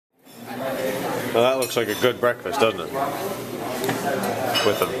Well, that looks like a good breakfast, doesn't it?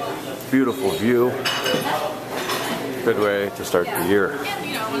 With a beautiful view. Good way to start the year.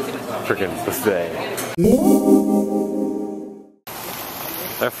 Freaking buffet.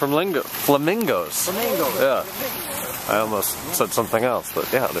 They're flamingos. Flamingos. Yeah. I almost said something else,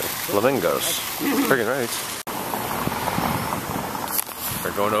 but yeah, they're flamingos. Freaking right.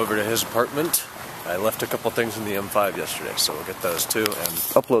 We're going over to his apartment. I left a couple things in the M5 yesterday, so we'll get those too and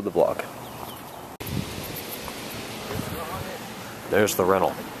upload the vlog. There's the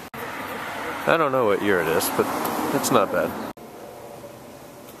rental. I don't know what year it is, but it's not bad.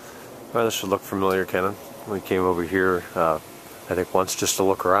 Well, this should look familiar, Kenan. We came over here, I think once just to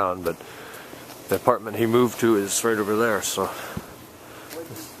look around, but the apartment he moved to is right over there, so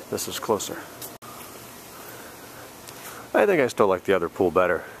this is closer. I think I still like the other pool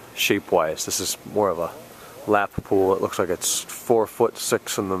better, shape-wise. This is more of a lap pool. It looks like it's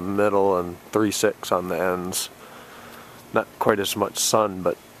 4'6" in the middle and 3'6" on the ends. Not quite as much sun,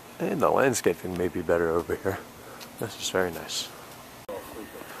 but the landscaping may be better over here. This is very nice.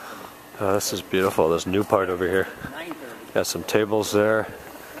 This is beautiful, this new part over here. Got some tables there.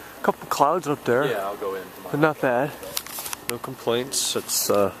 A couple clouds up there. Yeah, I'll go in tomorrow. But not bad. No complaints. It's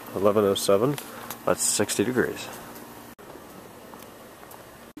 11:07. That's 60 degrees.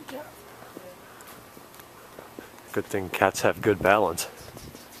 Good thing cats have good balance.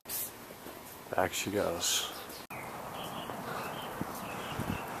 Back she goes.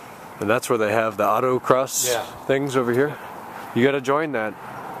 And that's where they have the autocross things over here. You gotta join that.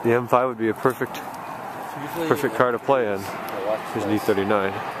 The M5 would be a perfect car to play in. Here's an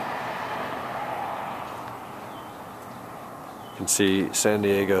E39. You can see San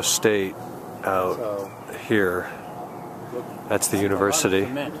Diego State out here. That's the university.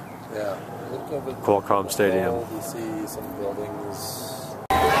 Yeah. Qualcomm Stadium. You see some buildings.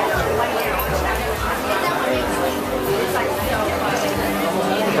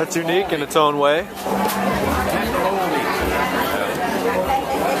 That's unique in its own way.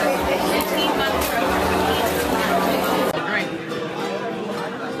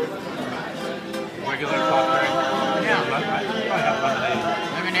 Regular coffee? Yeah.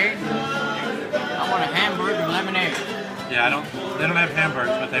 Lemonade? I want a hamburger and lemonade. Yeah, they don't have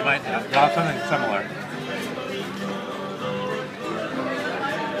hamburgers, but they might have something similar.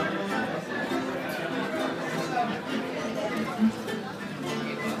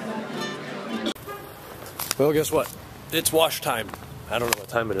 Well, guess what? It's wash time. I don't know what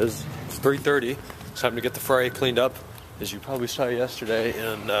time it is. It's 3:30. It's time to get the Ferrari cleaned up, as you probably saw yesterday.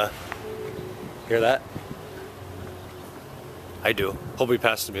 And hear that? I do. He'll be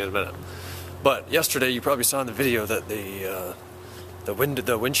passing me in a minute. But yesterday, you probably saw in the video that the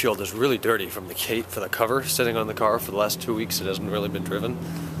windshield is really dirty from the cape for the cover sitting on the car for the last 2 weeks. It hasn't really been driven.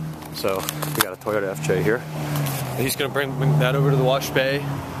 So we got a Toyota FJ here. And he's gonna bring that over to the wash bay.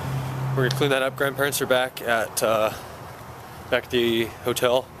 We're gonna clean that up. Grandparents are back at the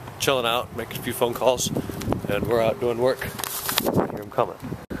hotel, chilling out, making a few phone calls, and we're out doing work. I hear him coming.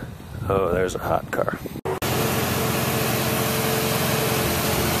 Oh, there's a hot car.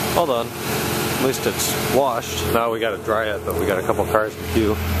 Hold on. At least it's washed. Now we gotta dry it, but we got a couple cars in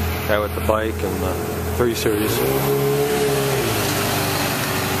queue. Guy with the bike and the 3 Series.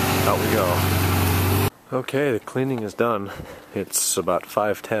 Out we go. Okay, the cleaning is done. It's about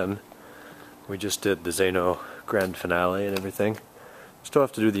 5:10. We just did the Zeno grand finale and everything. Still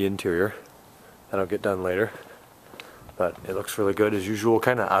have to do the interior. That'll get done later. But it looks really good as usual,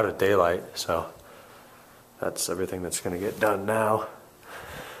 kind of out of daylight, so that's everything that's going to get done now.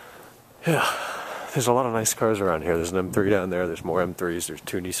 Yeah, there's a lot of nice cars around here. There's an M3 down there, there's more M3s, there's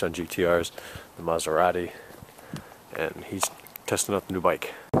 2 Nissan GTRs, the Maserati, and he's testing out the new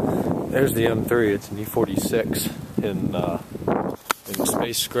bike. There's the M3, it's an E46 in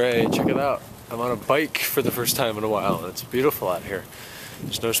space gray. Check it out. I'm on a bike for the first time in a while, and it's beautiful out here.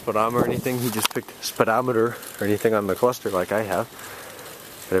 There's no speedometer or anything. He just picked a speedometer or anything on the cluster like I have.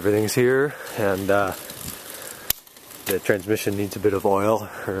 But everything's here, and the transmission needs a bit of oil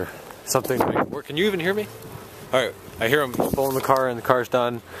or something to make it work. Can you even hear me? Alright, I hear him pulling the car, and the car's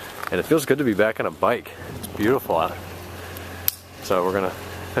done, and it feels good to be back on a bike. It's beautiful out. So we're gonna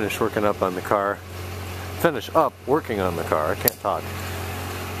finish working up on the car. Finish up working on the car. I can't talk.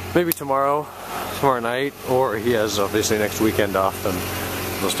 Maybe tomorrow night, or he has obviously next weekend off, and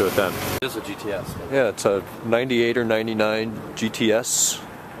let's do it then. It is a GTS. Yeah, it's a 98 or 99 GTS.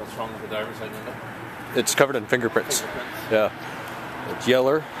 What's wrong with the driver's side window? It's covered in fingerprints. Yeah. It's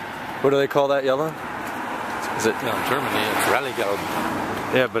yellow. What do they call that, yellow? Is it? No, in Germany it's Rallye-Gelb.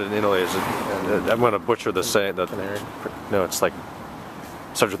 Yeah, but in Italy, is it? I'm going to butcher the saying. No, it's like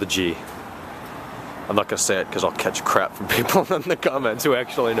starts with a G. I'm not going to say it because I'll catch crap from people in the comments who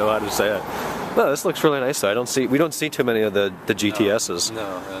actually know how to say it. No, this looks really nice though. We don't see too many of the GTSs.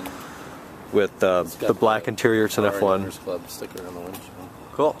 No, and with the black interior. It's an F1. Club sticker on the windshield.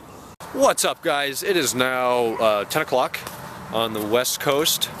 Cool. What's up, guys? It is now 10 o'clock on the west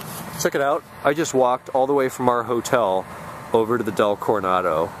coast. Check it out. I just walked all the way from our hotel over to the Del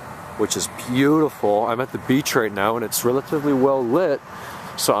Coronado, which is beautiful. I'm at the beach right now and it's relatively well lit,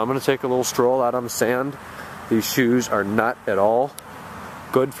 so I'm gonna take a little stroll out on the sand. These shoes are not at all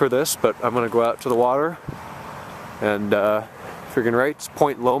good for this, but I'm gonna go out to the water and freaking right,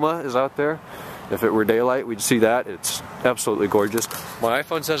 Point Loma is out there. If it were daylight, we'd see that. It's absolutely gorgeous. My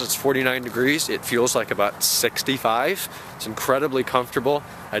iPhone says it's 49 degrees. It feels like about 65. It's incredibly comfortable.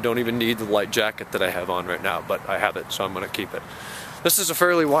 I don't even need the light jacket that I have on right now, but I have it, so I'm gonna keep it. This is a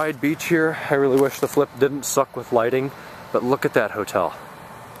fairly wide beach here. I really wish the flip didn't suck with lighting, but look at that hotel.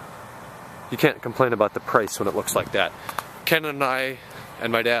 You can't complain about the price when it looks like that. Ken and I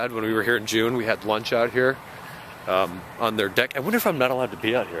and my dad, when we were here in June, we had lunch out here on their deck. I wonder if I'm not allowed to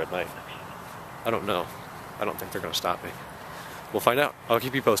be out here at night. I don't know. I don't think they're going to stop me. We'll find out. I'll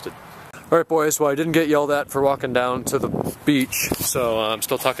keep you posted. Alright boys, well I didn't get yelled at for walking down to the beach, so I'm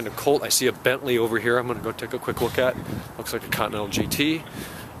still talking to Colt. I see a Bentley over here I'm going to go take a quick look at. Looks like a Continental GT.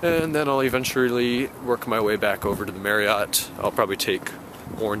 And then I'll eventually work my way back over to the Marriott. I'll probably take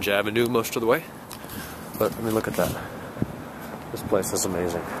Orange Avenue most of the way. But I mean, look at that. This place is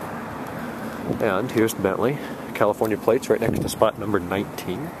amazing. And here's the Bentley. California plates right next to spot number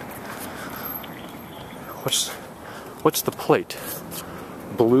 19. What's the plate?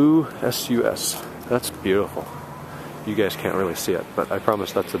 Blue SUS. That's beautiful. You guys can't really see it, but I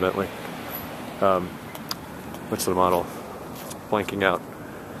promise that's the Bentley. What's the model? It's blanking out.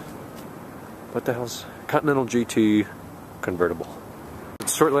 What the hell's Continental GT convertible?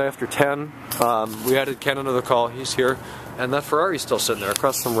 It's shortly after 10. We added Ken into the call. He's here, and that Ferrari's still sitting there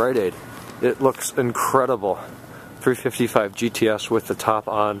across from Rite Aid. It looks incredible. 355 GTS with the top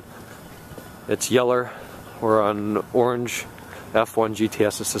on. It's yellow. We're on orange F1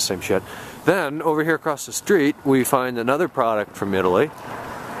 GTS, it's the same shit. Then, over here across the street, we find another product from Italy.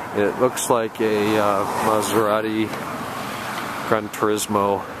 It looks like a Maserati Gran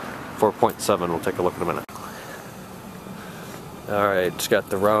Turismo 4.7. We'll take a look in a minute. Alright, it's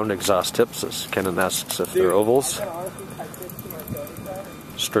got the round exhaust tips, as Kenan asks if they're ovals.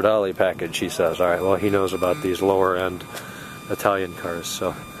 Stradale package, he says. Alright, well he knows about these lower end Italian cars,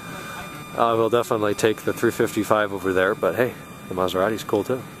 so I will definitely take the 355 over there, but hey, the Maserati's cool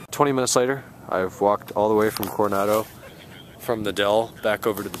too. 20 minutes later, I've walked all the way from Coronado, from the Del, back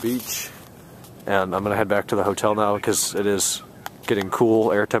over to the beach, and I'm gonna head back to the hotel now because it is getting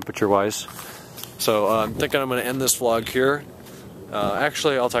cool air temperature wise. So I'm thinking I'm gonna end this vlog here.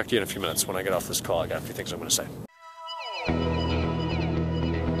 Actually, I'll talk to you in a few minutes when I get off this call. I got a few things I'm gonna say.